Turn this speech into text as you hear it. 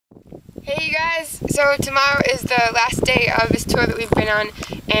Hey you guys, so tomorrow is the last day of this tour that we've been on,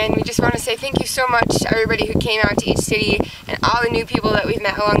 and we just want to say thank you so much to everybody who came out to each city and all the new people that we've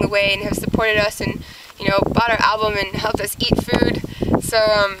met along the way and have supported us and, you know, bought our album and helped us eat food.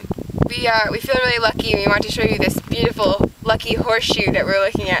 So we feel really lucky, and we want to show you this beautiful lucky horseshoe that we're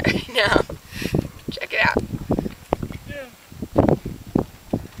looking at right now. Check it out.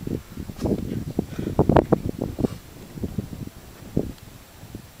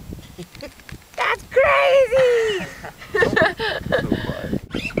 That's crazy!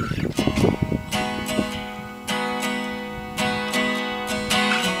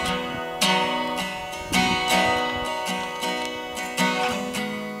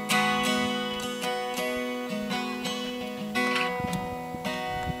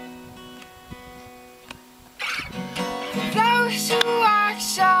 Those who work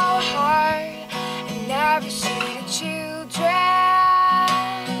so hard and never see the children,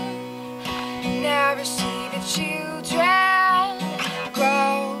 never see the children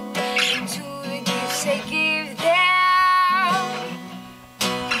grow into the gifts they give them.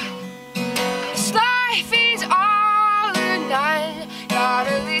 This life is all or none,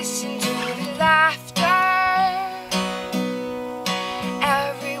 gotta listen to the laughter.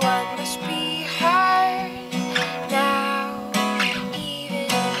 Everyone must be heard now, even in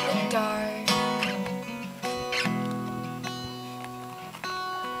the dark.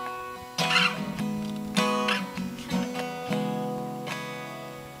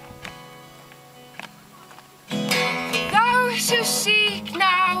 Those who seek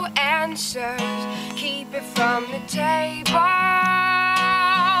no answers, keep it from the table.